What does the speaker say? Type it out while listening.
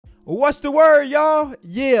What's the word, y'all?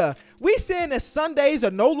 Yeah, we saying that Sundays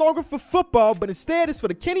are no longer for football, but instead it's for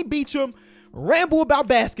the Kenny Beecham ramble about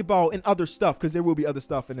basketball and other stuff, because there will be other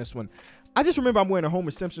stuff in this one. I just remember I'm wearing a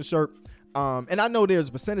Homer Simpson shirt, and I know there's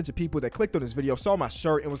a percentage of people that clicked on this video, saw my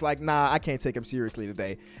shirt, and was like, nah, I can't take him seriously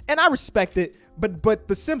today. And I respect it, but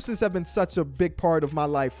the Simpsons have been such a big part of my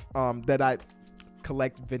life that I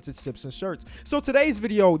collect vintage Simpsons shirts. So today's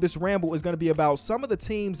video, this ramble, is going to be about some of the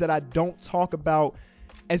teams that I don't talk about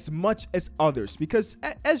as much as others, because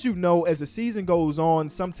as you know, as the season goes on,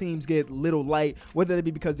 some teams get little light, whether it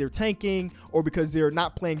be because they're tanking or because they're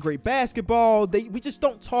not playing great basketball. We just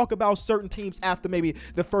don't talk about certain teams after maybe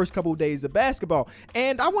the first couple of days of basketball.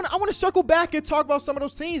 And I want to circle back and talk about some of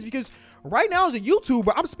those teams, because right now as a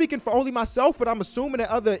YouTuber, I'm speaking for only myself, but I'm assuming that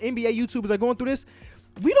other NBA YouTubers are going through this.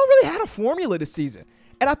 We don't really have a formula this season,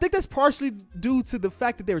 and I think that's partially due to the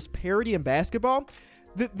fact that there's parity in basketball.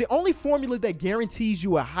 The only formula that guarantees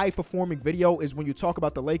you a high-performing video is when you talk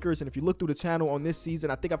about the Lakers. And if you look through the channel on this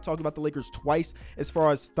season, I think I've talked about the Lakers twice as far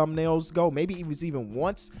as thumbnails go. Maybe it was even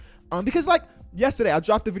once. Because like yesterday, I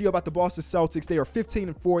dropped a video about the Boston Celtics. They are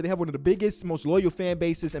 15-4. They have one of the biggest, most loyal fan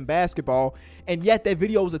bases in basketball. And yet that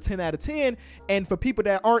video was a 10 out of 10. And for people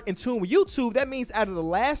that aren't in tune with YouTube, that means out of the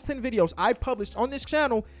last 10 videos I published on this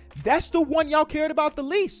channel, that's the one y'all cared about the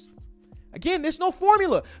least. Again, there's no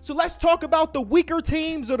formula. So let's talk about the weaker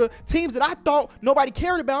teams, or the teams that I thought nobody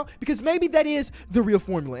cared about, because maybe that is the real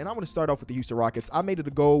formula. And I want to start off with the Houston Rockets. I made it a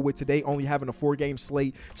goal with today only having a 4-game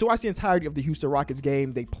slate to watch the entirety of the Houston Rockets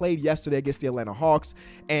game. They played yesterday against the Atlanta Hawks,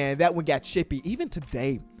 and that one got chippy. Even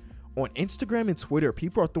today on Instagram and Twitter,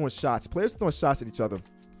 people are throwing shots. Players are throwing shots at each other,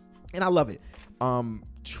 and I love it.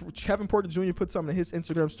 Kevin Porter Jr. put something in his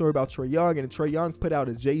Instagram story about Trae Young, and Trae Young put out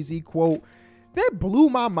a Jay-Z quote that blew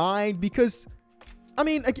my mind, because I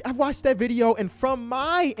mean, I watched that video, and from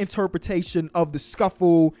my interpretation of the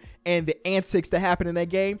scuffle and the antics that happened in that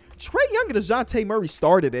game, Trae Young and DeJounte Murray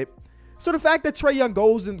started it. So the fact that Trae Young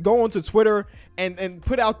go onto Twitter and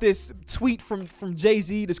put out this tweet from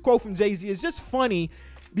Jay-Z, this quote from Jay-Z, is just funny,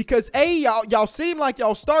 because A, y'all seem like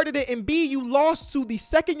y'all started it, and B, you lost to the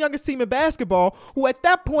second youngest team in basketball, who at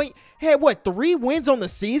that point had, what, 3 wins on the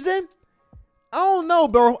season? I don't know,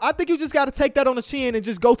 bro. I think you just got to take that on the chin and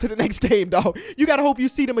just go to the next game, dog. You got to hope you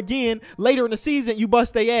see them again later in the season. You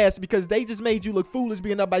bust their ass, because they just made you look foolish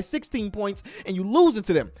being up by 16 points and you losing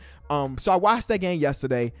to them. So I watched that game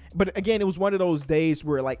yesterday, but again, it was one of those days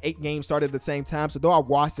where like 8 games started at the same time. So though I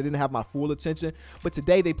watched, I didn't have my full attention. But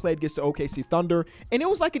today they played against the OKC Thunder, and it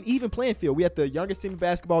was like an even playing field. We had the youngest team in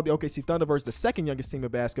basketball, the OKC Thunder, versus the second youngest team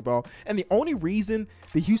in basketball. And the only reason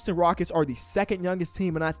the Houston Rockets are the second youngest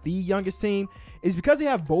team and not the youngest team is because they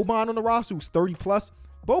have Boban on the roster, who's 30 plus.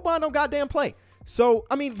 Boban don't goddamn play. So,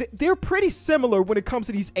 I mean, they're pretty similar when it comes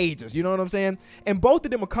to these ages, you know what I'm saying? And both of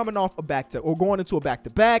them are coming off a going into a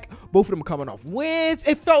back-to-back. Both of them are coming off wins.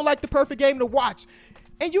 It felt like the perfect game to watch.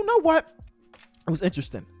 And you know what? It was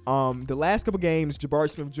interesting. The last couple games, Jabari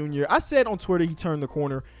Smith Jr., I said on Twitter he turned the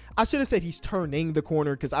corner. I should have said he's turning the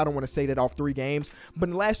corner, because I don't want to say that off 3 games. But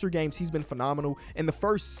in the last 3 games, he's been phenomenal. In the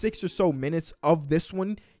first 6 or so minutes of this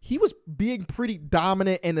one, he was being pretty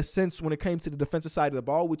dominant in a sense when it came to the defensive side of the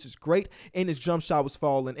ball, which is great. And his jump shot was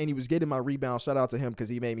falling, and he was getting my rebounds. Shout out to him, because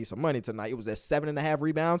he made me some money tonight. It was at 7.5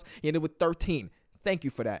 rebounds. He ended with 13. Thank you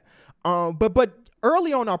for that. But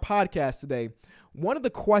early on our podcast today, one of the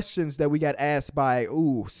questions that we got asked by,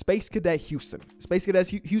 Space Cadet Houston. Space Cadet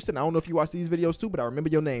Houston, I don't know if you watch these videos too, but I remember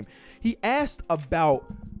your name. He asked about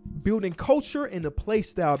building culture and the play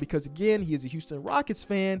style, because again, he is a Houston Rockets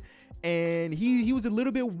fan, and he was a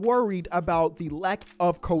little bit worried about the lack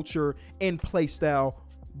of culture and play style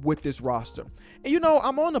with this roster. And you know,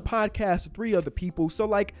 I'm on the podcast with 3 other people, so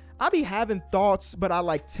like I be having thoughts, but I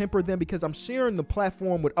like temper them, because I'm sharing the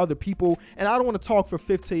platform with other people, and I don't want to talk for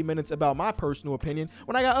 15 minutes about my personal opinion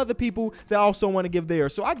when I got other people that also want to give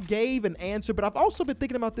theirs. So I gave an answer, but I've also been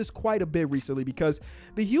thinking about this quite a bit recently, because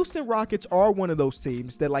the Houston Rockets are one of those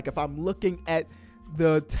teams that, like, if I'm looking at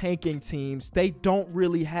the tanking teams, they don't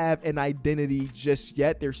really have an identity just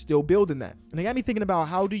yet. They're still building that. And it got me thinking about,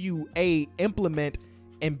 how do you A, implement,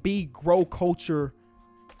 and B, grow culture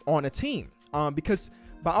on a team? Because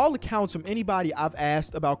by all accounts, from anybody I've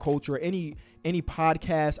asked about culture, any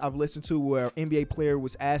podcast I've listened to where an NBA player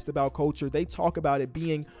was asked about culture, they talk about it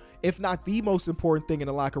being, if not the most important thing in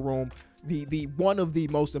the locker room, the one of the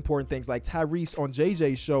most important things. Like Tyrese on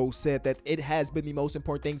JJ's show said that it has been the most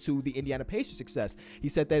important thing to the Indiana Pacers' success. He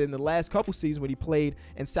said that in the last couple seasons when he played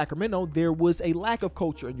in Sacramento, there was a lack of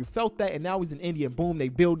culture, and you felt that, and now he's in India, and boom,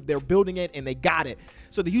 they're building it, and they got it.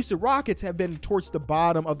 So the Houston Rockets have been towards the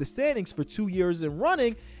bottom of the standings for 2 years in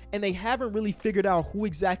running, and they haven't really figured out who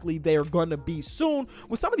exactly they're going to be soon.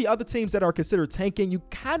 With some of the other teams that are considered tanking, you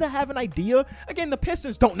kind of have an idea. Again, the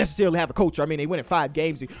Pistons don't necessarily have a culture. I mean, they win in 5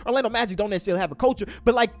 games. Orlando Magic don't necessarily have a culture,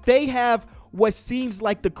 but like they have what seems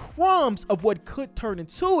like the crumbs of what could turn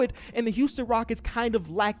into it, and the Houston Rockets kind of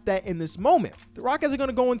lack that in this moment. The Rockets are going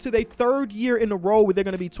to go into their 3rd year in a row where they're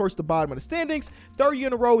going to be towards the bottom of the standings. 3rd year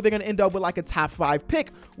in a row, they're going to end up with like a top 5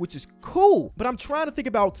 pick, which is cool. But I'm trying to think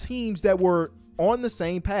about teams that were on the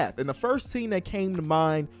same path, and the first team that came to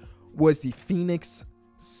mind was the Phoenix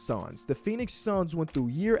Suns. The Phoenix Suns went through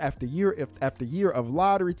year after year after year of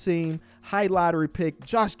lottery team, high lottery pick,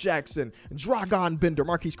 Josh Jackson, Dragan Bender,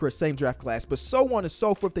 Marquise Chris, same draft class, but so on and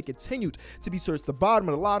so forth. They continued to be towards the bottom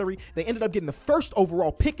of the lottery. They ended up getting the 1st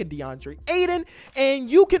overall pick in DeAndre Ayton, and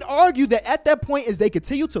you can argue that at that point, as they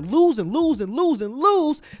continued to lose and lose and lose and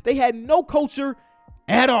lose, they had no culture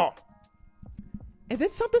at all. And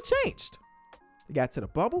then something changed. They got to the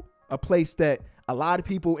bubble, a place that a lot of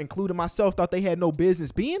people, including myself, thought they had no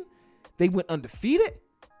business being. They went undefeated,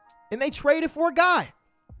 and they traded for a guy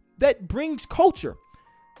that brings culture.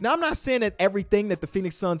 Now, I'm not saying that everything that the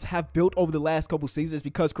Phoenix Suns have built over the last couple seasons is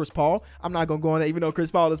because Chris Paul. I'm not going to go on that, even though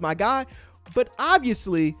Chris Paul is my guy. But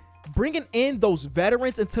obviously, bringing in those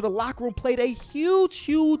veterans into the locker room played a huge,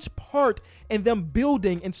 huge part in them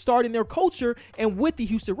building and starting their culture. And with the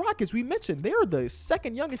Houston Rockets, we mentioned they're the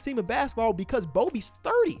 2nd youngest team in basketball because Bobby's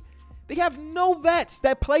 30. They have no vets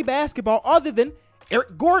that play basketball other than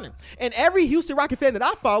Eric Gordon. And every Houston Rocket fan that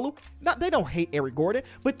I follow, they don't hate Eric Gordon,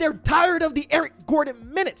 but they're tired of the Eric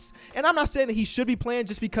Gordon minutes. And I'm not saying that he should be playing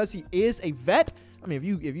just because he is a vet. I mean,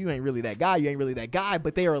 if you ain't really that guy, you ain't really that guy,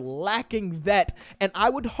 but they are lacking that. And I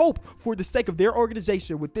would hope, for the sake of their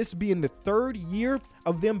organization, with this being the 3rd year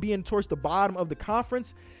of them being towards the bottom of the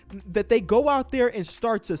conference, that they go out there and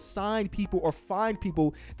start to sign people or find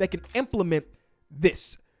people that can implement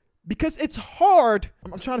this. Because it's hard.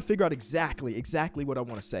 I'm trying to figure out exactly what I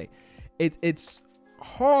want to say. It's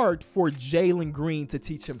hard for Jalen Green to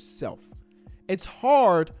teach himself. It's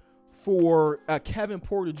hard for Kevin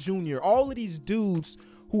Porter Jr., all of these dudes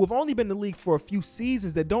who have only been in the league for a few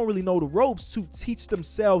seasons that don't really know the ropes to teach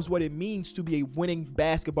themselves what it means to be a winning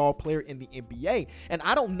basketball player in the NBA. And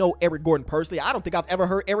I don't know Eric Gordon personally. I don't think I've ever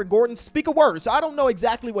heard Eric Gordon speak a word. So I don't know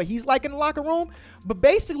exactly what he's like in the locker room. But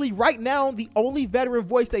basically right now, the only veteran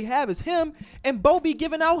voice they have is him and Bobby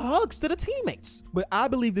giving out hugs to the teammates. But I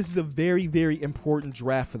believe this is a very, very important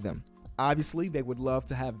draft for them. Obviously, they would love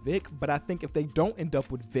to have Vic, but I think if they don't end up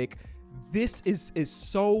with Vic, this is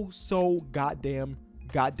so goddamn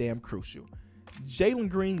crucial. Jalen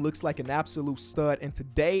Green looks like an absolute stud, and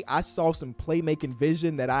today I saw some playmaking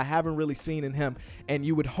vision that I haven't really seen in him, and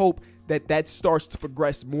you would hope that that starts to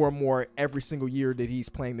progress more and more every single year that he's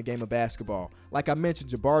playing the game of basketball. Like I mentioned,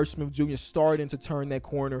 Jabari Smith Jr. starting to turn that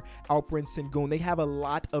corner. Alperen Sengun, they have a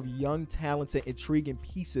lot of young, talented, intriguing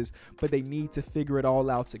pieces, but they need to figure it all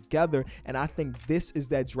out together, and I think this is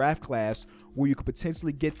that draft class where you could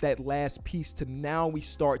potentially get that last piece to now we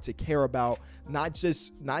start to care about not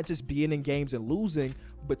just being in games and losing,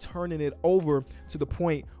 but turning it over to the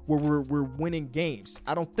point where we're winning games.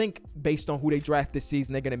 I don't think based on who they draft this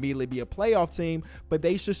season, they're going to immediately be a playoff team, but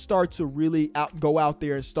they should start to really go out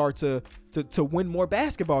there and start to win more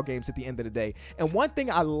basketball games at the end of the day. And one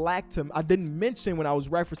thing I didn't mention when I was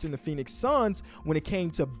referencing the Phoenix Suns when it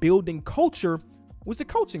came to building culture was the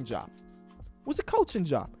coaching job.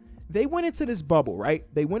 They went into this bubble, right?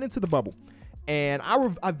 They went into the bubble. And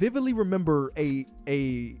I vividly remember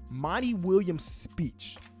a Monty Williams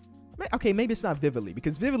speech. Okay, maybe it's not vividly,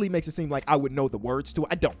 because vividly makes it seem like I would know the words to it.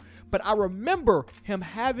 I don't. But I remember him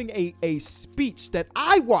having a speech that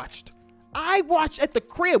I watched at the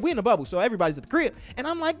crib. We in the bubble, so everybody's at the crib. And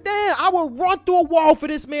I'm like, damn, I will run through a wall for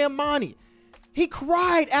this man, Monty. He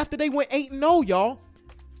cried after they went 8-0, y'all.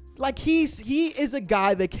 Like he is a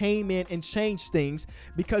guy that came in and changed things,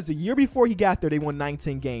 because the year before he got there, they won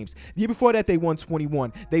 19 games. The year before that, they won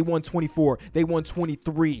 21. They won 24. They won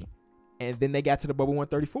 23. And then they got to the bubble, won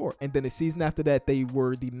 34. And then the season after that, they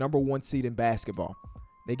were the number 1 seed in basketball.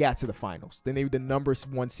 They got to the finals. Then they were the number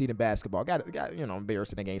 1 seed in basketball. Got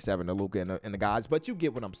embarrassing in Game 7 to Luka and the guys, but you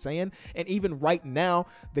get what I'm saying. And even right now,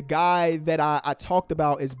 the guy that I talked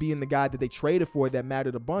about as being the guy that they traded for that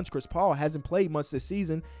mattered a bunch, Chris Paul, hasn't played much this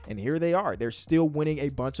season, and here they are. They're still winning a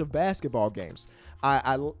bunch of basketball games.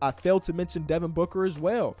 I failed to mention Devin Booker as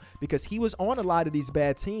well, because he was on a lot of these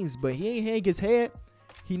bad teams, but he ain't hang his head.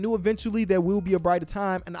 He knew eventually there will be a brighter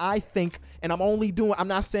time, and I think, and I'm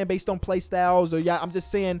not saying based on play styles I'm just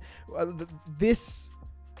saying this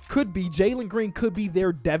could be, Jalen Green could be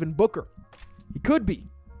their Devin Booker. He could be.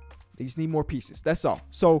 They just need more pieces. That's all.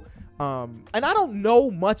 So, and I don't know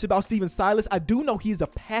much about Stephen Silas. I do know he's a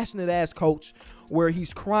passionate ass coach where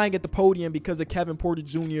he's crying at the podium because of Kevin Porter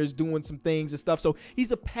Jr. is doing some things and stuff. So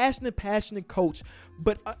he's a passionate coach.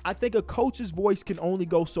 But I think a coach's voice can only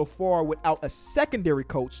go so far without a secondary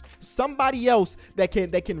coach, somebody else that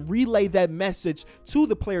can relay that message to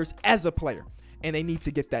the players as a player. And they need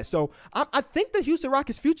to get that. So I think the Houston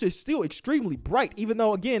Rockets' future is still extremely bright, even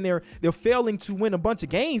though, again, they're failing to win a bunch of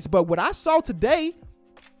games. But what I saw today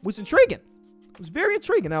was intriguing. It was very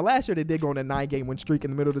intriguing. Now, last year they did go on a 9-game win streak in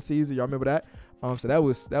the middle of the season. Y'all remember that? So that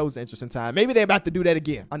was an interesting time. Maybe they're about to do that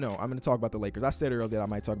again. I know. I'm going to talk about the Lakers. I said earlier that I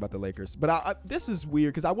might talk about the Lakers. But this is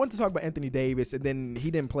weird because I wanted to talk about Anthony Davis, and then he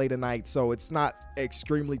didn't play tonight, so it's not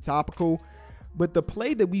extremely topical. But the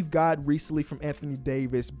play that we've got recently from Anthony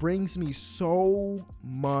Davis brings me so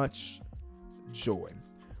much joy.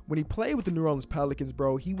 When he played with the New Orleans Pelicans,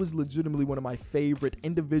 bro, he was legitimately one of my favorite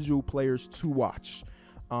individual players to watch.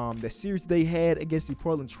 The series they had against the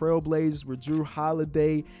Portland Trailblazers where Jrue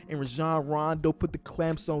Holiday and Rajon Rondo put the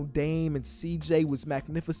clamps on Dame, and CJ was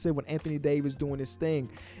magnificent when Anthony Davis doing his thing.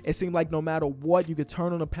 It seemed like no matter what, you could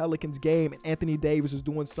turn on the Pelicans game and Anthony Davis was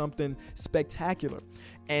doing something spectacular.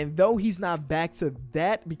 And though he's not back to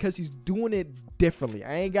that because he's doing it differently,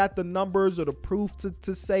 I ain't got the numbers or the proof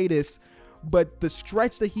to say this, but the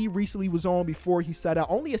stretch that he recently was on before he sat out,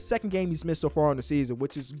 only a second game he's missed so far in the season,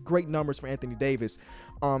 which is great numbers for Anthony Davis.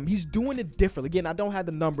 He's doing it differently. Again, I don't have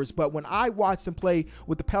the numbers, but when I watched him play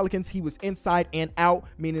with the Pelicans, he was inside and out,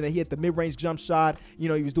 meaning that he had the mid-range jump shot. You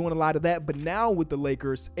know, he was doing a lot of that. But now with the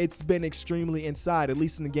Lakers, it's been extremely inside, at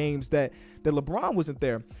least in the games that LeBron wasn't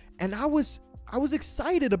there. And I was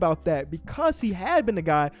excited about that because he had been the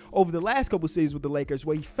guy over the last couple of seasons with the Lakers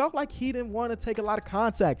where he felt like he didn't want to take a lot of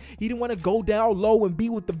contact. He didn't want to go down low and be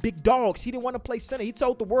with the big dogs. He didn't want to play center. He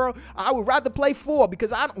told the world, I would rather play 4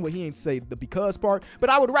 because he ain't say the because part, but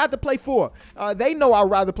I would rather play 4. They know I'd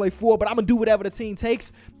rather play 4, but I'm going to do whatever the team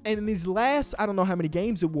takes. And in these last, I don't know how many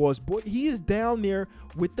games it was, but he is down there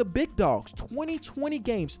with the big dogs. 20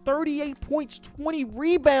 games, 38 points, 20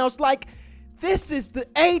 rebounds. Like, this is the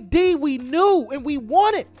AD we knew and we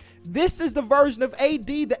wanted. This is the version of AD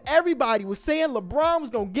that everybody was saying LeBron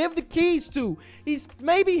was going to give the keys to. He's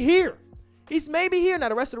maybe here. Now,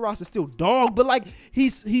 the rest of the roster is still dog, but, like,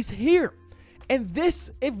 he's here. And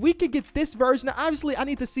this, if we could get this version, now obviously I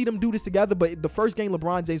need to see them do this together, but the first game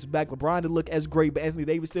LeBron James was back. LeBron didn't look as great, but Anthony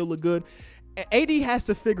Davis still looked good. AD has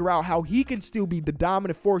to figure out how he can still be the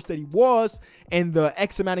dominant force that he was and the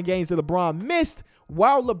X amount of games that LeBron missed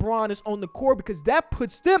while LeBron is on the court, because that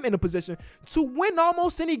puts them in a position to win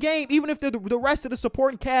almost any game, even if the rest of the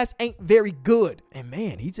supporting cast ain't very good. And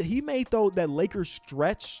man, he made that Lakers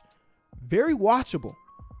stretch very watchable.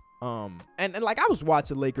 And like, I was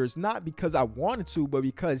watching Lakers not because I wanted to, but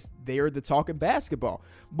because they're the talking basketball.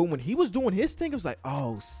 But when he was doing his thing, it was like,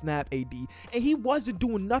 oh snap, AD. And he wasn't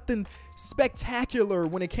doing nothing spectacular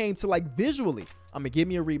when it came to, like, visually. I'm gonna give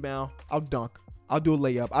me a rebound, I'll dunk, I'll do a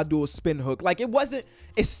layup, I'll do a spin hook. Like, it wasn't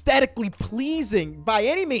aesthetically pleasing by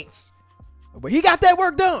any means, but he got that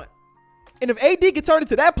work done. And if AD could turn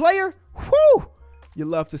into that player, whew, you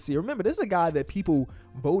love to see. Remember, this is a guy that people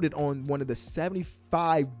voted on one of the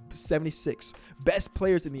 75, 76 best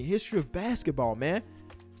players in the history of basketball, man.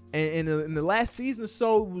 And in the last season or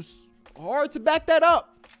so, it was hard to back that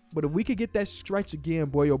up. But if we could get that stretch again,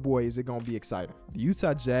 boy, oh boy, is it going to be exciting. The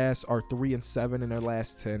Utah Jazz are 3-7 in their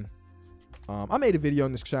last 10. I made a video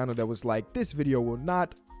on this channel that was like, this video will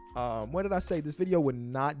not, what did I say? This video would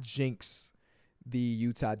not jinx the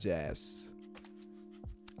Utah Jazz.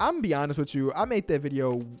 I'm going to be honest with you. I made that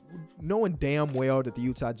video knowing damn well that the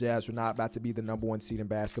Utah Jazz were not about to be the #1 seed in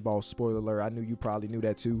basketball. Spoiler alert. I knew you probably knew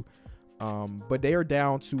that too. But they are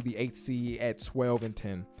down to the 8th seed at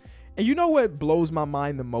 12-10. And you know what blows my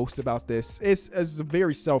mind the most about this? It's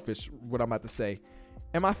very selfish what I'm about to say.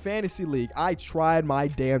 In my fantasy league, I tried my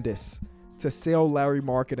damnedest to sell Lauri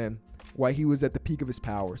Markkanen while he was at the peak of his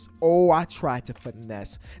powers. Oh, I tried to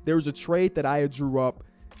finesse. There was a trade that I had drew up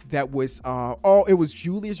that was, it was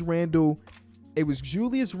Julius Randle. It was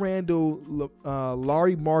Julius Randle,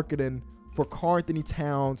 Lauri Markkanen for Karl-Anthony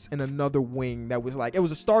Towns and another wing that was like, it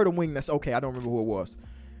was a starter wing that's okay. I don't remember who it was.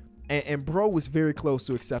 And bro was very close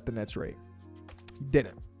to accepting that trade. He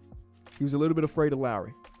didn't. He was a little bit afraid of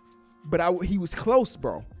Lowry. But he was close,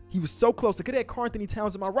 bro. He was so close. I could have Karl-Anthony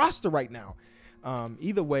Towns in my roster right now.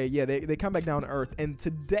 Either way, yeah, they come back down to earth. And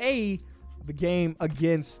today, the game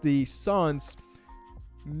against the Suns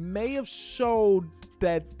may have showed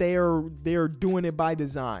that they're doing it by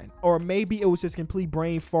design. Or maybe it was just complete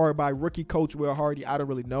brain fart by rookie coach Will Hardy. I don't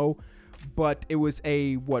really know. but it was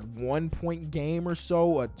a 1-point game or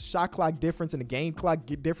so, a shot clock difference and a game clock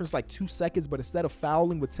difference like 2 seconds. But instead of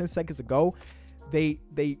fouling with 10 seconds to go, they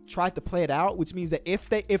tried to play it out, which means that if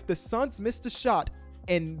the Suns missed a shot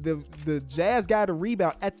and the Jazz got a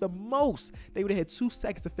rebound, at the most they would have had 2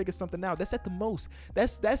 seconds to figure something out. That's at the most.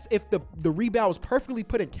 That's if the rebound was perfectly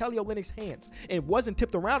put in Kelly Olynyk's hands and it wasn't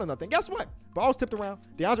tipped around or nothing. Guess what? Ball was tipped around.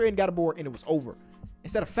 DeAndre Ayton got a board and it was over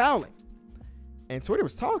instead of fouling. And Twitter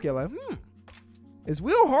was talking like, is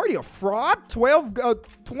Will Hardy a fraud?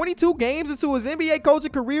 22 games into his NBA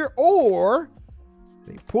coaching career, or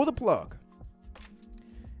they pull the plug?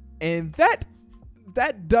 And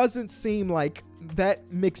that doesn't seem like,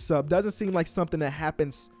 that mix-up doesn't seem like something that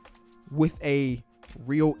happens with a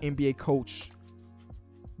real NBA coach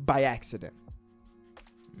by accident.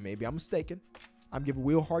 Maybe I'm mistaken. I'm giving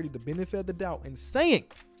Will Hardy the benefit of the doubt and saying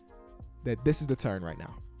that this is the turn right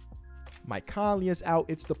now. Mike Conley is out.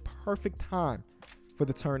 It's the perfect time for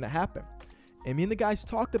the turn to happen. And me and the guys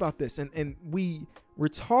talked about this, and we were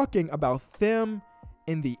talking about them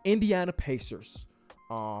and the Indiana Pacers.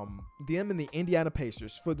 Them and the Indiana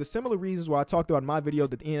Pacers, for the similar reasons why I talked about in my video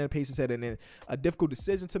that the Indiana Pacers had a difficult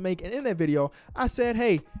decision to make. And in that video, I said,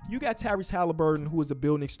 hey, you got Tyrese Halliburton, who is a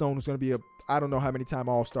building stone, who's going to be I don't know how many time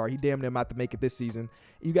All-Star. He damn near about to make it this season.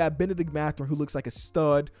 You got Benedict Mathurin, who looks like a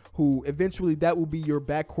stud, who eventually that will be your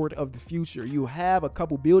backcourt of the future. You have a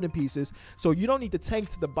couple building pieces, so you don't need to tank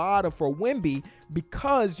to the bottom for Wemby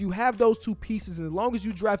because you have those two pieces. And as long as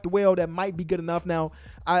you draft well, that might be good enough. Now,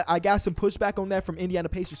 I got some pushback on that from Indiana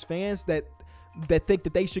Pacers fans that think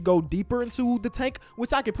that they should go deeper into the tank,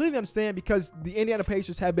 which I completely understand because the Indiana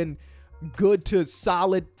Pacers have been good to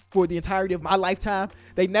solid for the entirety of my lifetime.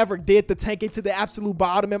 They never did the tanking to the absolute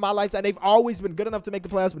bottom in my lifetime. They've always been good enough to make the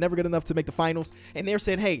playoffs, but never good enough to make the finals. And they're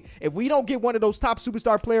saying, hey, if we don't get one of those top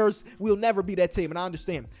superstar players, we'll never be that team. And I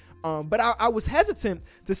understand. But I was hesitant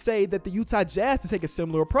to say that the Utah Jazz to take a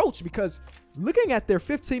similar approach because looking at their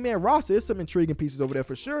 15-man roster, there's some intriguing pieces over there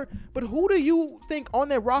for sure. But who do you think on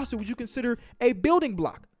that roster would you consider a building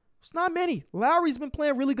block? It's not many. Lowry's been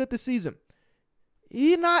playing really good this season.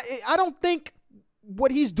 I don't think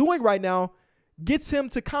what he's doing right now gets him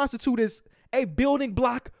to constitute as a building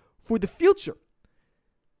block for the future.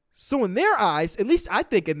 So in their eyes, at least I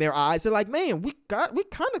think in their eyes, they're like, man, we kind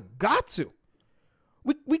of got to.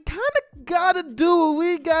 We kind of got to do what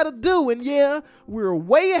we got to do. And yeah, we're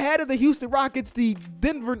way ahead of the Houston Rockets, the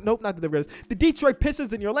Detroit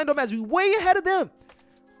Pistons and the Orlando Magic. We're way ahead of them.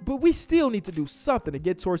 But we still need to do something to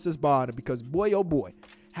get towards this bottom because boy, oh boy,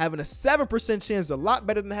 having a 7% chance is a lot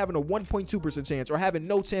better than having a 1.2% chance or having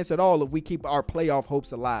no chance at all if we keep our playoff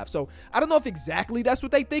hopes alive. So I don't know if exactly that's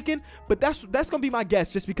what they're thinking, but that's going to be my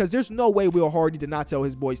guess just because there's no way Will Hardy did not tell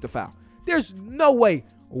his boys to foul. There's no way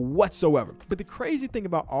whatsoever. But the crazy thing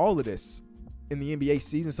about all of this in the NBA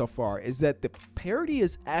season so far is that the parity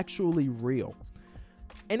is actually real.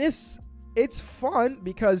 And it's fun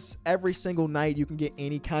because every single night you can get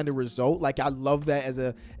any kind of result. Like I love that as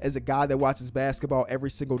a guy that watches basketball every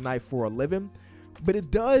single night for a living. But it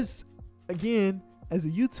does, again, as a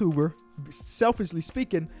YouTuber, selfishly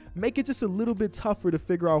speaking, make it just a little bit tougher to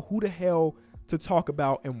figure out who the hell to talk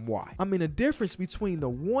about and why. I mean, the difference between the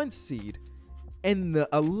 1 seed and the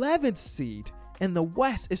 11th seed in the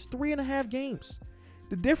West is 3.5 games.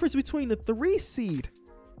 The difference between the 3 seed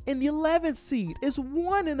and the 11th seed is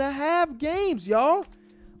 1.5 games, y'all.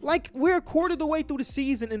 Like, we're a quarter of the way through the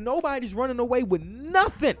season and nobody's running away with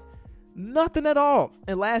nothing. Nothing at all.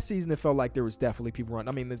 And last season, it felt like there was definitely people running.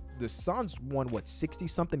 I mean, the Suns won,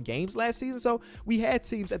 60-something games last season? So we had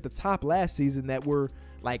teams at the top last season that were,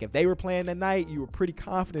 like, if they were playing that night, you were pretty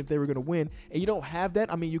confident they were going to win. And you don't have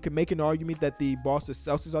that. I mean, you can make an argument that the Boston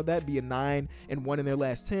Celtics are that, being 9-1 in their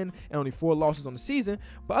last 10 and only 4 losses on the season.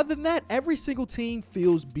 But other than that, every single team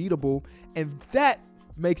feels beatable. And that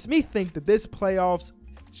makes me think that this playoffs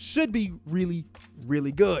should be really,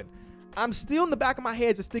 really good. I'm still in the back of my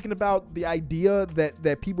head just thinking about the idea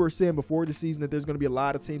that people were saying before the season that there's going to be a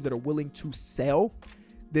lot of teams that are willing to sell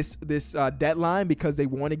this deadline because they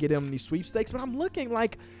want to get in these sweepstakes. But I'm looking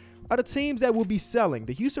like, are the teams that will be selling?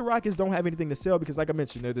 The Houston Rockets don't have anything to sell because, like I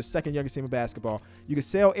mentioned, they're the second youngest team in basketball. You can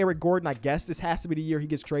sell Eric Gordon. I guess this has to be the year he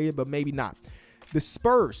gets traded, but maybe not. The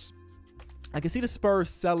Spurs, I can see the Spurs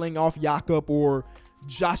selling off Jakob or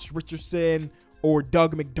Josh Richardson or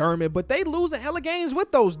Doug McDermott, but they lose a hell of games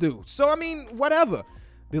with those dudes. So, I mean, whatever.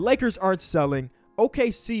 The Lakers aren't selling.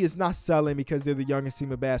 OKC is not selling because they're the youngest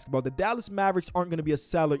team in basketball. The Dallas Mavericks aren't going to be a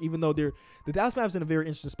seller, even though the Dallas Mavericks in a very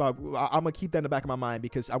interesting spot. I'm going to keep that in the back of my mind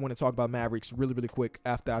because I want to talk about Mavericks really, really quick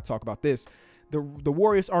after I talk about this. The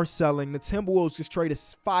Warriors aren't selling. The Timberwolves just traded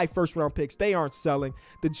 5 first-round picks. They aren't selling.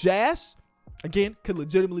 The Jazz, again, could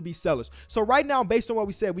legitimately be sellers. So right now, based on what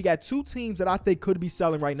we said, we got 2 teams that I think could be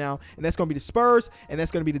selling right now, and that's going to be the Spurs, and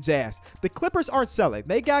that's going to be the Jazz. The Clippers aren't selling.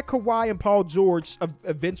 They got Kawhi and Paul George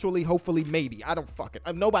eventually, hopefully, maybe. I don't fucking,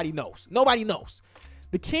 nobody knows. Nobody knows.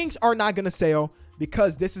 The Kings are not going to sell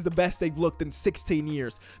because this is the best they've looked in 16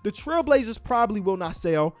 years. The Trailblazers probably will not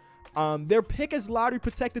sell. Their pick is lottery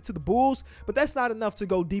protected to the Bulls, but that's not enough to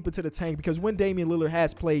go deep into the tank because when Damian Lillard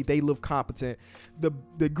has played, they look competent.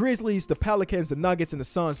 The Grizzlies, the Pelicans, the Nuggets, and the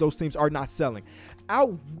Suns, those teams are not selling.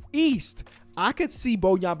 Out east, I could see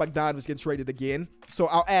Bojan Bogdanović get traded again, so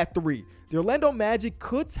I'll add 3. The Orlando Magic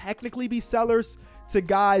could technically be sellers to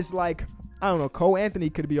guys like, I don't know, Cole Anthony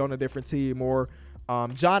could be on a different team, or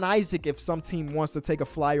John Isaac, if some team wants to take a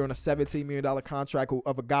flyer on a $17 million contract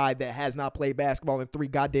of a guy that has not played basketball in 3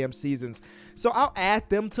 goddamn seasons. So I'll add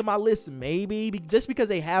them to my list, maybe, just because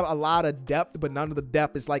they have a lot of depth, but none of the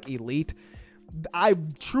depth is like elite. I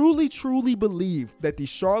truly, truly believe that the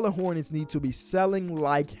Charlotte Hornets need to be selling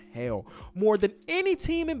like hell. More than any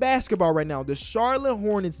team in basketball right now, the Charlotte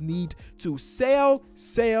Hornets need to sell.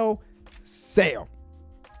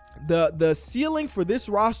 The ceiling for this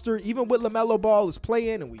roster, even with LaMelo Ball, is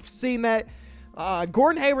playing, and we've seen that.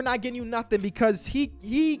 Gordon Hayward not getting you nothing because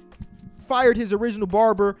he fired his original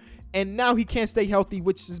barber, and now he can't stay healthy,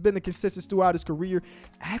 which has been the consistency throughout his career.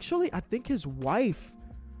 Actually, I think his wife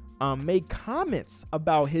made comments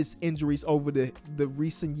about his injuries over the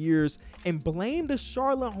recent years and blamed the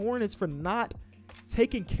Charlotte Hornets for not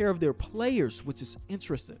taking care of their players, which is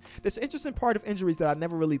interesting. This interesting part of injuries that I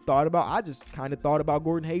never really thought about. I just kind of thought about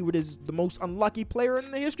Gordon Hayward as the most unlucky player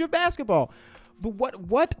in the history of basketball. But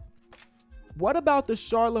what about the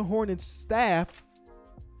Charlotte Hornets staff?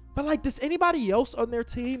 But like, does anybody else on their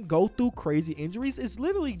team go through crazy injuries? It's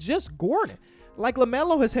literally just Gordon. Like,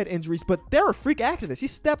 LaMelo has had injuries, but there are freak accidents. He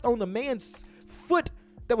stepped on the man's foot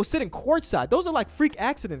that was sitting courtside. Those are like freak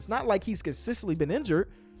accidents, not like he's consistently been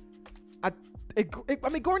injured. I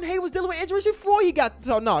mean, Gordon Hayward was dealing with injuries before he got.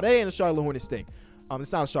 So no, that ain't a Charlotte Hornets thing.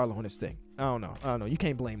 It's not a Charlotte Hornets thing. I don't know. You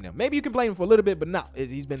can't blame them. Maybe you can blame him for a little bit, but no,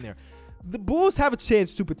 he's been there. The Bulls have a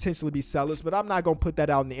chance to potentially be sellers, but I'm not gonna put that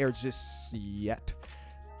out in the air just yet.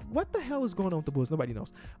 What the hell is going on with the Bulls? Nobody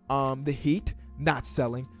knows. The Heat not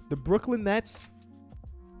selling. The Brooklyn Nets.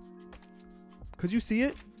 Could you see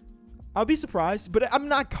it? I'll be surprised, but I'm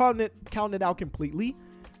not counting it out completely.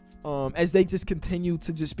 As they just continue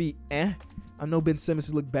to just be eh. I know Ben Simmons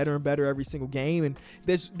has looked better and better every single game, and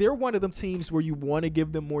they're one of them teams where you want to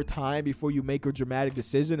give them more time before you make a dramatic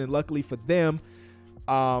decision. And luckily for them,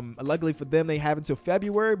 they have until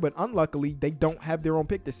February, but unluckily they don't have their own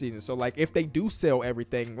pick this season. So like, if they do sell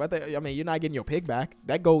everything, you're not getting your pick back.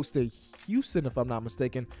 That goes to Houston, if I'm not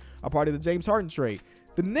mistaken, a part of the James Harden trade.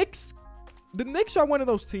 The Knicks are one of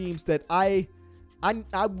those teams that I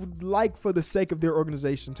would like, for the sake of their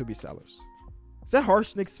organization, to be sellers. Is that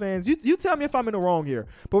harsh, Knicks fans? You tell me if I'm in the wrong here.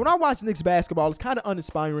 But when I watch Knicks basketball, it's kind of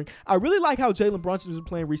uninspiring. I really like how Jalen Brunson has been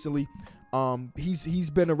playing recently. He's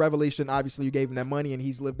been a revelation. Obviously, you gave him that money, and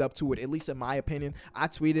he's lived up to it, at least in my opinion. I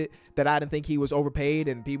tweeted that I didn't think he was overpaid,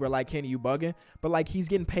 and people are like, Kenny, you bugging? But like, he's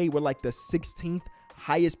getting paid with like the 16th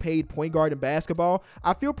highest paid point guard in basketball.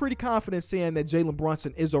 I feel pretty confident saying that Jalen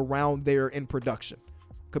Brunson is around there in production.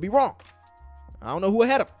 Could be wrong. I don't know who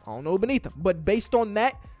ahead of him. I don't know who beneath him. But based on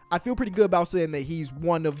that, I feel pretty good about saying that he's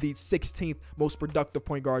one of the 16th most productive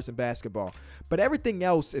point guards in basketball. But everything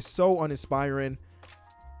else is so uninspiring.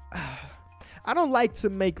 I don't like to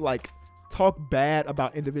talk bad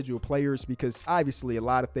about individual players, because obviously a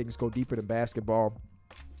lot of things go deeper than basketball.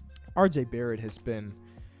 RJ Barrett has been,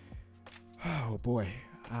 oh boy,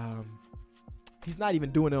 he's not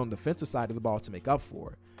even doing it on the defensive side of the ball to make up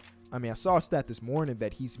for it. I mean, I saw a stat this morning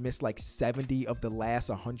that he's missed like 70 of the last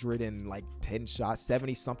 110 shots,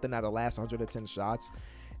 70 something out of the last 110 shots.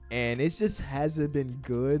 And it just hasn't been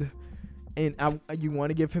good. And you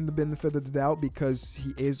want to give him the benefit of the doubt because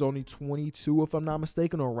he is only 22, if I'm not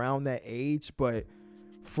mistaken, or around that age. But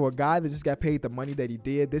for a guy that just got paid the money that he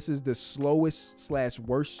did, this is the slowest /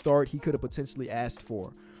 worst start he could have potentially asked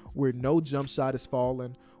for, where no jump shot is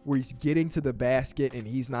falling, where he's getting to the basket and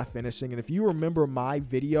he's not finishing. And if you remember my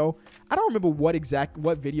video, I don't remember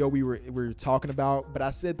what video we were talking about, but I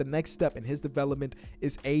said the next step in his development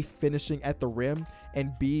is A, finishing at the rim,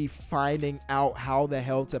 and B, finding out how the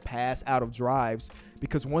hell to pass out of drives,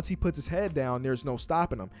 because once he puts his head down, there's no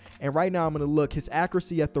stopping him. And right now I'm going to look, his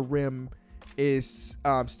accuracy at the rim is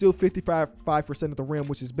still 55% at the rim,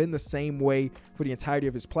 which has been the same way for the entirety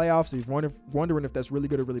of his playoffs. So you're wondering if that's really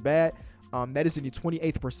good or really bad. That is in the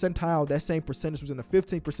 28th percentile. That same percentage was in the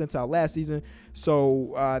 15th percentile last season.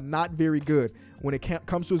 So not very good. When it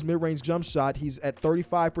comes to his mid-range jump shot, he's at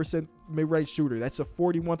 35% mid-range shooter. That's a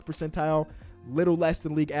 41st percentile, little less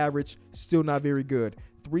than league average. Still not very good.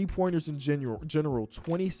 Three-pointers in general,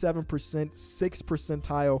 27%, 6th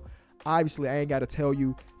percentile. Obviously, I ain't got to tell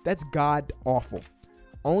you, that's god awful.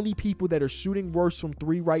 Only people that are shooting worse from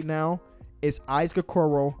three right now is Isaac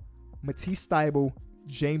Okoro, Matisse Thybulle,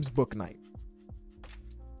 James Bouknight.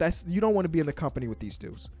 You don't want to be in the company with these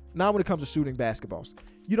dudes. Not when it comes to shooting basketballs.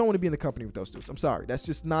 You don't want to be in the company with those dudes. I'm sorry.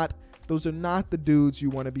 Those are not the dudes you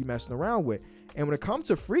want to be messing around with. And when it comes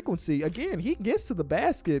to frequency, again, he gets to the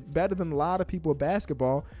basket better than a lot of people at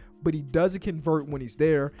basketball, but he doesn't convert when he's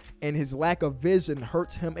there, and his lack of vision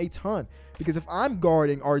hurts him a ton. Because if I'm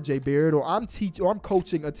guarding RJ Barrett or I'm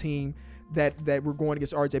coaching a team that we're going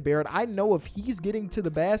against RJ Barrett, I know if he's getting to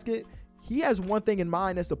the basket, he has one thing in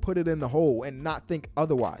mind, is to put it in the hole and not think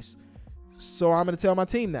otherwise. So I'm going to tell my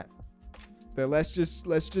team that let's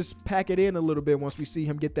just pack it in a little bit once we see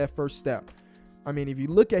him get that first step. I mean, if you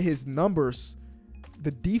look at his numbers,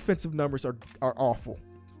 the defensive numbers are awful.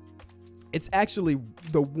 It's actually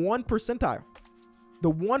the 1 percentile. The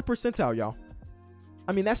 1 percentile, y'all.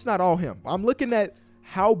 I mean, that's not all him. I'm looking at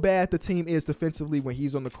how bad the team is defensively when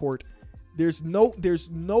he's on the court. There's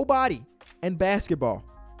nobody in basketball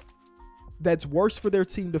that's worse for their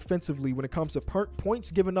team defensively when it comes to points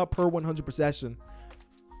given up per 100 possession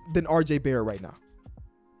than RJ Barrett right now.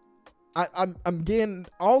 I'm getting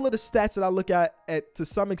all of the stats that I look at to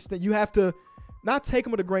some extent. You have to not take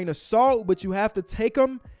them with a grain of salt, but you have to take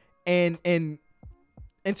them and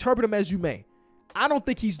interpret them as you may. I don't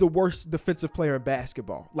think he's the worst defensive player in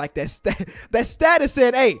basketball. Like that stat is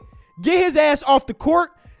saying, hey, get his ass off the court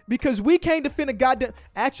because we can't defend a goddamn.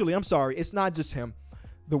 Actually, I'm sorry. It's not just him.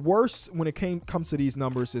 The worst when it comes to these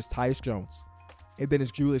numbers is Tyus Jones. And then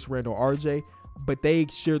it's Julius Randle, RJ. But they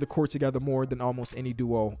share the court together more than almost any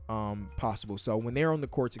duo possible. So when they're on the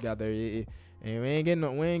court together, and we ain't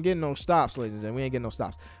getting no stops, ladies and gentlemen. We ain't getting no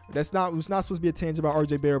stops. It's not supposed to be a tangent about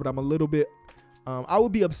RJ Barrett, but I'm a little bit I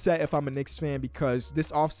would be upset if I'm a Knicks fan because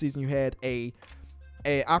this offseason you had a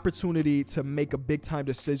opportunity to make a big time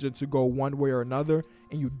decision to go one way or another,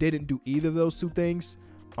 and you didn't do either of those two things.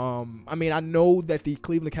 I mean, I know that the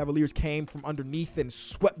Cleveland Cavaliers came from underneath and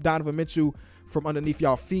swept Donovan Mitchell from underneath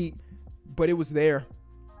y'all feet, but it was there.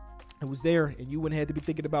 It was there, and you wouldn't have to be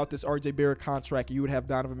thinking about this RJ Barrett contract. You would have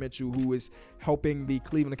Donovan Mitchell, who is helping the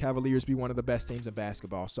Cleveland Cavaliers be one of the best teams in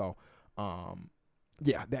basketball. So,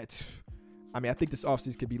 yeah, I think this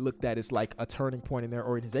offseason could be looked at as like a turning point in their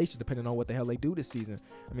organization, depending on what the hell they do this season.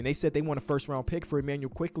 I mean, they said they want a first-round pick for Emmanuel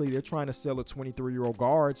Quickley. They're trying to sell a 23-year-old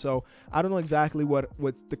guard. So I don't know exactly what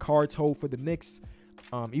the cards hold for the Knicks,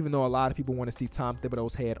 even though a lot of people want to see Tom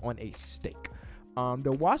Thibodeau's head on a stake.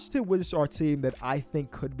 The Washington Wizards are a team that I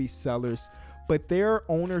think could be sellers, but their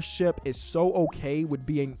ownership is so okay with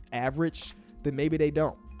being average that maybe they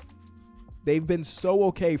don't. They've been so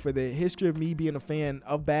okay for the history of me being a fan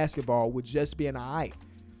of basketball with just being all right.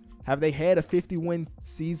 Have they had a 50-win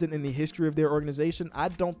season in the history of their organization? I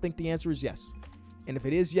don't think the answer is yes. And if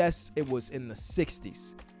it is yes, it was in the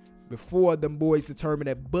 60s, before them boys determined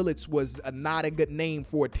that Bullets was not a good name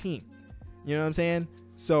for a team. You know what I'm saying?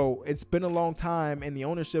 So it's been a long time, and the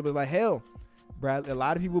ownership is like, hell, Bradley, a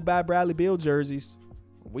lot of people buy Bradley Beal jerseys.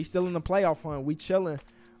 We still in the playoff hunt. We chilling.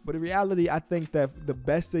 But in reality, I think that the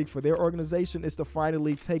best thing for their organization is to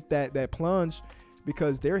finally take that plunge,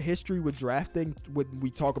 because their history with drafting, when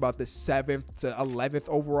we talk about the 7th to 11th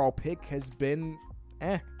overall pick, has been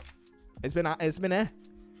It's been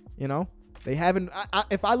You know, they haven't.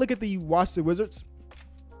 If I look at the Washington Wizards,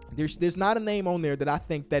 there's not a name on there that I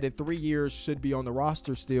think that in 3 years should be on the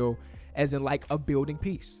roster still, as in like a building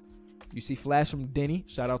piece. You see flash from Denny.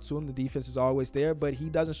 Shout out to him. The defense is always there, but he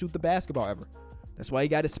doesn't shoot the basketball ever. That's why he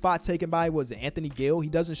got his spot taken by, was it Anthony Gill? He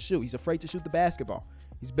doesn't shoot. He's afraid to shoot the basketball.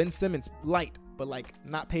 He's Ben Simmons, light, but like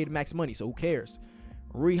not paid max money, so who cares?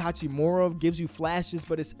 Rui Hachimura gives you flashes,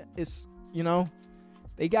 but it's you know,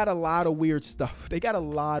 they got a lot of weird stuff. They got a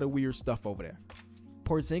lot of weird stuff over there.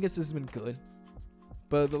 Porzingis has been good,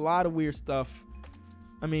 but a lot of weird stuff.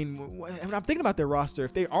 I mean, when I'm thinking about their roster,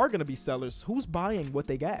 if they are going to be sellers, who's buying what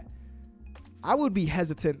they got? I would be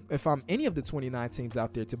hesitant if I'm any of the 29 teams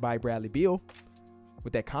out there to buy Bradley Beal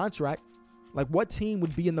with that contract. Like, what team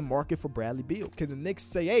would be in the market for Bradley Beal? Can the Knicks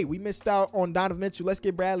say, hey, we missed out on Donovan Mitchell, let's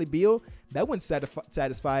get Bradley Beal? That wouldn't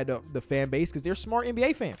satisfy the fan base, because they're smart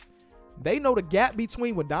NBA fans. They know the gap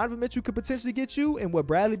between what Donovan Mitchell could potentially get you and what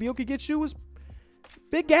Bradley Beal could get you is a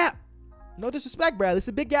big gap. No disrespect, Bradley. It's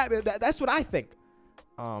a big gap. That's what I think.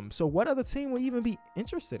 So what other team would even be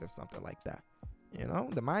interested in something like that? You know,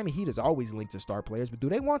 the Miami Heat is always linked to star players, but do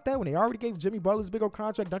they want that when they already gave Jimmy Butler's big old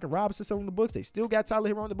contract, Duncan Robinson still on the books, they still got Tyler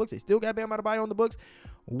Hero on the books, they still got Bam Adebayo on the books?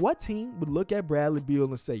 What team would look at Bradley Beal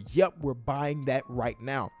and say, yep, we're buying that right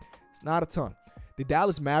now? It's not a ton. The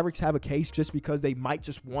Dallas Mavericks have a case just because they might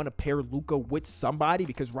just want to pair Luka with somebody,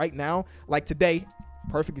 because right now, like today,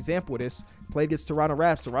 perfect example of this, played against Toronto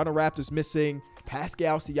Raptors. Toronto Raptors missing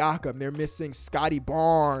Pascal Siakam. They're missing Scotty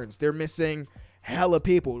Barnes. They're missing hella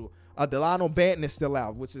people. Delano Banton is still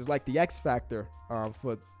out, which is like the X factor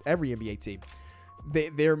for every NBA team.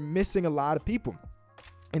 They're missing a lot of people.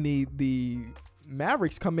 And the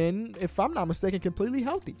Mavericks come in, if I'm not mistaken, completely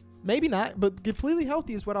healthy. Maybe not, but completely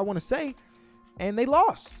healthy is what I want to say. And they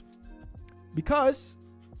lost because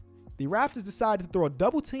the Raptors decided to throw a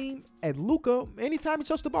double team at Luka anytime he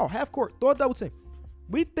touched the ball. Half court, throw a double team.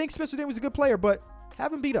 We think Spencer Dinwiddie's a good player, but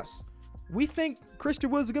haven't beat us. We think Christian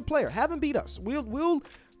Wood's a good player. Haven't beat us. We'll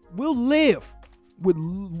live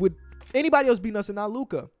with anybody else beating us and not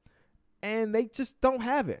Luka. And they just don't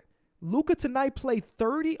have it. Luka tonight played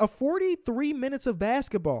 43 minutes of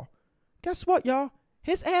basketball. Guess what, y'all?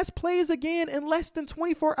 His ass plays again in less than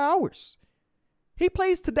 24 hours. He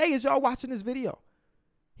plays today as y'all watching this video.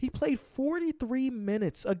 He played 43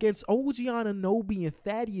 minutes against OG Anunoby and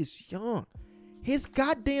Thaddeus Young. His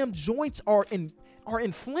goddamn joints are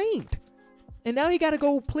inflamed. And now he got to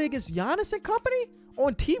go play against Giannis and company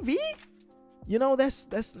on TV? You know, that's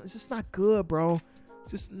just not good, bro.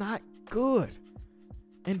 It's just not good.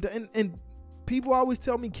 And people always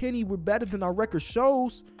tell me, Kenny, we're better than our record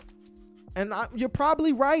shows. And you're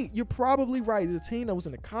probably right. You're probably right. There's a team that was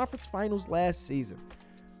in the conference finals last season.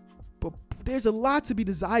 But there's a lot to be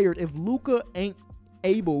desired if Luka ain't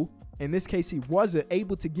able, in this case he wasn't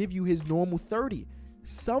able to give you his normal 30.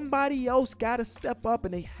 Somebody else got to step up,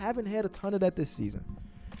 and they haven't had a ton of that this season.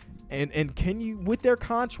 And can you, with their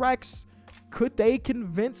contracts, could they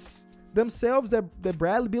convince themselves that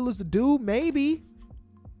Bradley Beal is the dude? Maybe.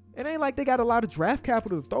 It ain't like they got a lot of draft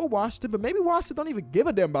capital to throw Washington, but maybe Washington don't even give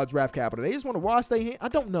a damn about draft capital. They just want to wash their hands. I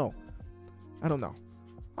don't know.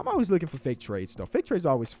 I'm always looking for fake trades, though. Fake trades are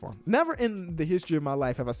always fun. Never in the history of my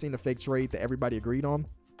life have I seen a fake trade that everybody agreed on.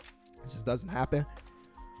 It just doesn't happen.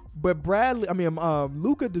 But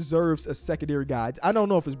Luka deserves a secondary guy. I don't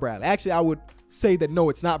know if it's Bradley. Actually, I would say that no,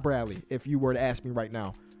 it's not Bradley if you were to ask me right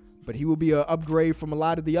now. But he will be an upgrade from a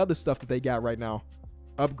lot of the other stuff that they got right now.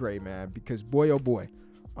 Upgrade, man, because boy, oh boy.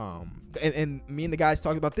 And me and the guys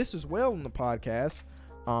talked about this as well in the podcast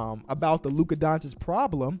about the Luka Doncic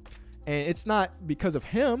problem. And it's not because of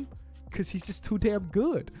him, because he's just too damn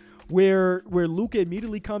good. Where Luka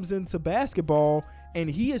immediately comes into basketball and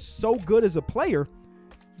he is so good as a player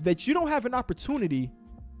that you don't have an opportunity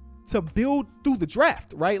to build through the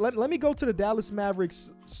draft, right? Let me go to the Dallas Mavericks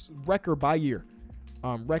record by year.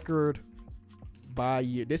 Record by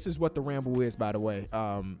year. This is what the ramble is, by the way.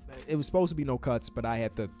 It was supposed to be no cuts, but I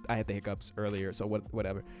had the hiccups earlier, so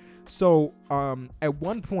whatever. So at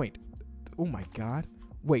one point, oh my God.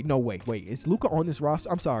 Wait, is Luka on this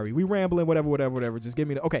roster? I'm sorry, we rambling, whatever. Just give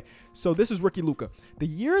me the okay. So this is rookie Luka. The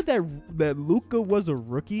year that Luka was a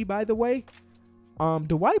rookie, by the way,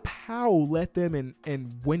 Dwight Powell led them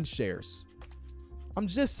in win shares. I'm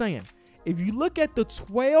just saying, if you look at the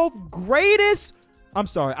 12 greatest, I'm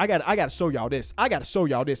sorry, I gotta show y'all this.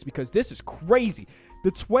 Because this is crazy.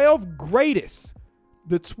 The 12 greatest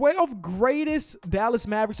Dallas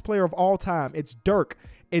Mavericks player of all time. It's Dirk.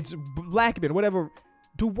 It's Blackman, whatever.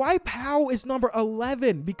 Dwight Powell is number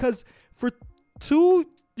 11 because for 2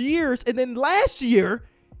 years and then last year,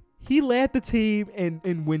 he led the team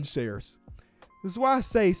in win shares. This is why I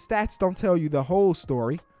say stats don't tell you the whole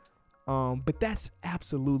story. But that's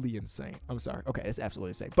absolutely insane. I'm sorry. Okay, it's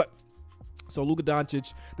absolutely insane. But so Luka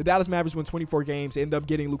Doncic, the Dallas Mavericks win 24 games, end up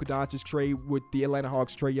getting Luka Doncic trade with the Atlanta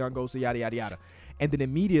Hawks. Trae Young goes to yada, yada, yada. And then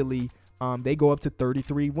immediately they go up to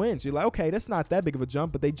 33 wins. You're like, okay, that's not that big of a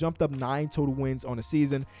jump, but they jumped up 9 total wins on the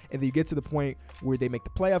season. And then you get to the point where they make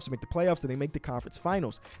the playoffs, and they make the conference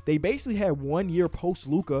finals. They basically had 1 year post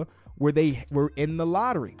Luka where they were in the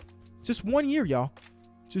lottery. Just 1 year, y'all.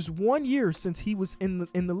 Just 1 year since he was in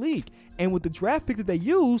the league. And with the draft pick that they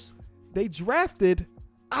used, they drafted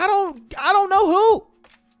I don't know who.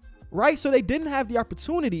 Right? So they didn't have the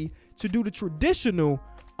opportunity to do the traditional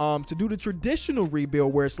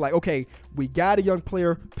rebuild where it's like, okay, we got a young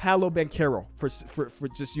player, Paolo Banchero, for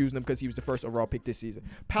just using him because he was the first overall pick this season.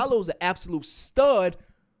 Paolo's an absolute stud,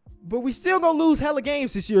 but we still gonna lose hella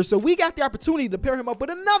games this year. So we got the opportunity to pair him up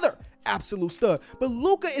with another absolute stud. But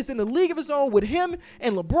Luka is in a league of his own with him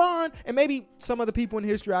and LeBron and maybe some other people in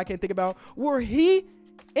history I can't think about, where he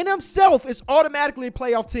in himself is automatically a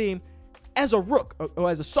playoff team as a rook or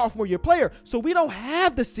as a sophomore year player. So we don't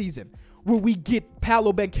have the season where we get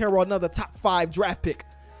Paolo Banchero, another top 5 draft pick.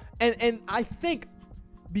 And I think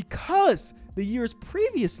because the years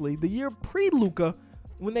previously, the year pre-Luka,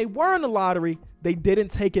 when they were in the lottery, they didn't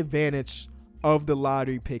take advantage of the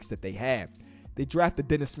lottery picks that they had. They drafted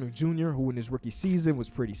Dennis Smith Jr., who in his rookie season was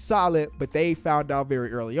pretty solid, but they found out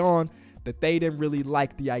very early on that they didn't really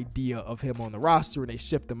like the idea of him on the roster, and they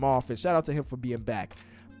shipped him off. And shout out to him for being back.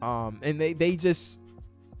 And they just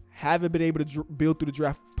haven't been able to build through the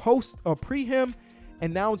draft post or pre him,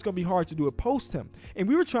 and now it's going to be hard to do it post him. And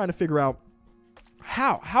we were trying to figure out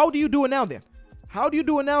how do you do it now then? How do you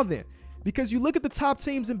do it now then? Because you look at the top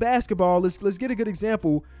teams in basketball. Let's get a good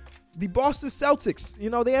example. The Boston Celtics, you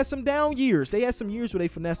know, they had some down years. They had some years where they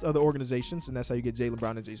finessed other organizations, and that's how you get Jaylen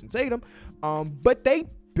Brown and Jason Tatum. But they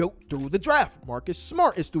built through the draft. Marcus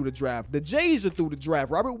Smart is through the draft. The Jays are through the draft.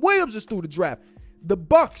 Robert Williams is through the draft. The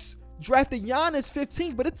Bucks drafted Giannis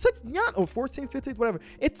 15th, but it took Giannis, or 14th, 15th, whatever.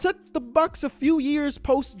 It took the Bucks a few years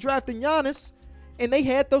post-drafting Giannis, and they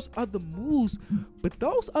had those other moves. But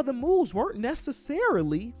those other moves weren't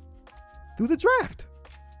necessarily through the draft.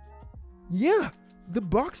 Yeah. The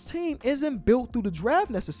Bucks team isn't built through the draft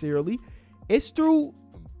necessarily. It's through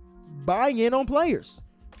buying in on players,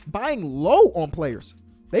 buying low on players.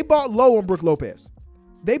 They bought low on Brook Lopez.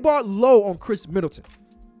 They bought low on Chris Middleton.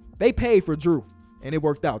 They paid for Drew, and it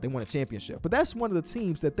worked out. They won a championship. But that's one of the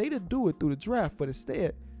teams that they didn't do it through the draft, but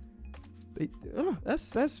instead,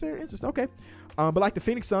 that's very interesting. Okay, but like the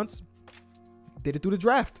Phoenix Suns, did it through the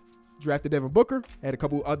draft. Drafted Devin Booker, had a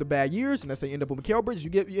couple other bad years, and that's how you end up with Mikal Bridges.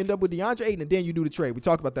 You end up with DeAndre Ayton, and then you do the trade. We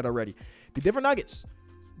talked about that already. The Denver Nuggets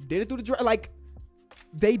did it through the draft. Like,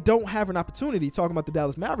 they don't have an opportunity, talking about the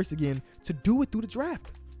Dallas Mavericks again, to do it through the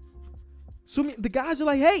draft. So the guys are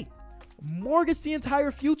like, hey, mortgage the entire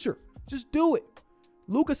future. Just do it.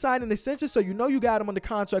 Luka signed an extension, so you know you got him under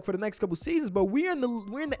contract for the next couple seasons. But we're in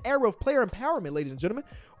the era of player empowerment, ladies and gentlemen.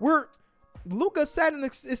 Luka signed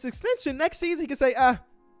his extension. Next season, he can say,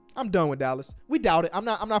 I'm done with Dallas. We doubt it. I'm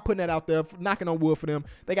not putting that out there, knocking on wood for them.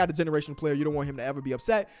 They got a generational player. You don't want him to ever be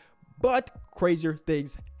upset. But crazier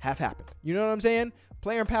things have happened. You know what I'm saying?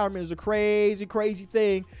 Player empowerment is a crazy, crazy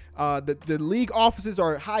thing. The league offices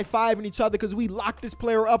are high-fiving each other because we locked this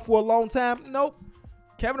player up for a long time. Nope.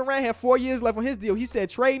 Kevin Durant had 4 years left on his deal. He said,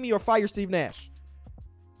 trade me or fire Steve Nash.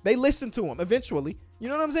 They listened to him eventually. You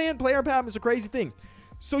know what I'm saying? Player empowerment is a crazy thing.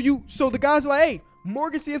 So the guys are like, hey,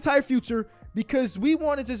 mortgage the entire future, because we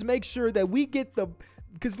want to just make sure that we get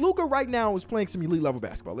because Luka right now is playing some elite level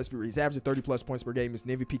basketball. Let's be real. He's averaging 30+ points per game. He's an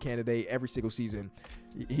MVP candidate every single season.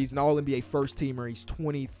 He's an all-NBA first teamer. He's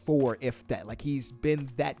 24, if that. Like, he's been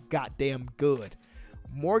that goddamn good.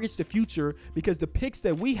 Mortgage the future, because the picks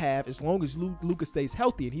that we have, as long as Luka stays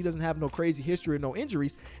healthy and he doesn't have no crazy history or no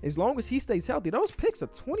injuries, as long as he stays healthy, those picks are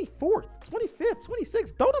 24th, 25th,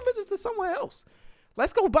 26th. Throw them bitches to somewhere else.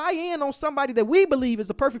 Let's go buy in on somebody that we believe is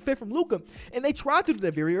the perfect fit from Luka. And they tried to do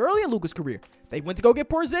that very early in Luka's career. They went to go get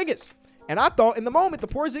Porzingis. And I thought in the moment, the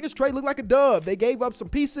Porzingis trade looked like a dub. They gave up some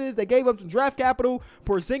pieces. They gave up some draft capital.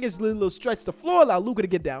 Porzingis little stretched the floor, allowed Luka to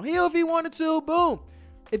get downhill if he wanted to. Boom.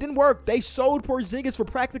 It didn't work. They sold Porzingis for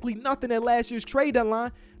practically nothing at last year's trade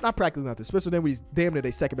deadline. Not practically nothing, especially then when he's damn near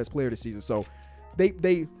their second best player this season. So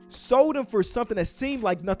they sold him for something that seemed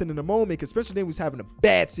like nothing in the moment, especially then he was having a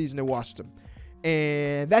bad season in Washington.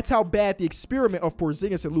 And that's how bad the experiment of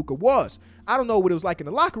Porzingis and Luka was. I don't know what it was like in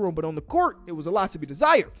the locker room, but on the court, it was a lot to be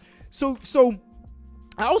desired. So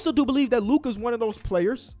I also do believe that Luka's one of those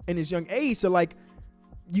players in his young age. So, like,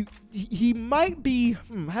 he might be,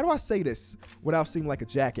 how do I say this without seeming like a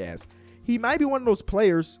jackass? He might be one of those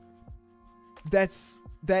players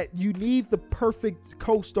that you need the perfect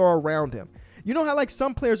co-star around him. You know how, like,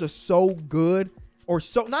 some players are so good, or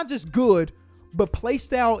so, not just good, but play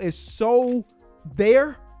style is so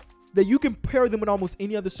there that you can pair them with almost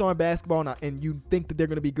any other star in basketball and you think that they're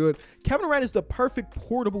going to be good. Kevin Durant is the perfect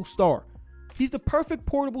portable star. He's the perfect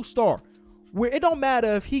portable star where it don't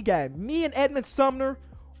matter if he got me and Edmund Sumner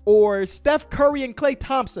or Steph Curry and Klay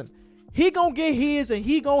Thompson. He going to get his and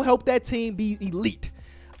he going to help that team be elite.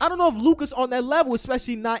 I don't know if Luka's on that level,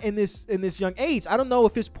 especially not in this young age. I don't know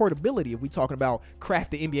if his portability, if we're talking about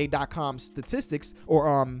CraftTheNBA.com statistics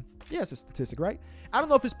or yeah, it's a statistic, right? I don't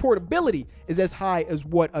know if his portability is as high as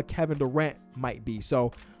what a Kevin Durant might be.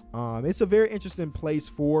 So it's a very interesting place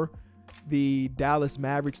for the Dallas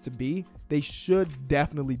Mavericks to be. They should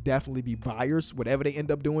definitely be buyers. Whatever they end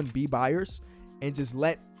up doing, be buyers and just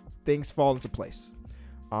let things fall into place.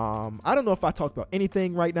 I don't know if I talked about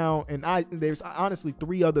anything right now, and there's honestly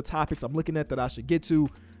 3 other topics I'm looking at that I should get to,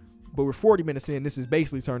 But we're 40 minutes in. This is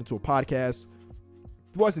basically turned into a podcast.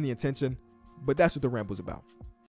 It wasn't the intention, but that's what the ramble's about.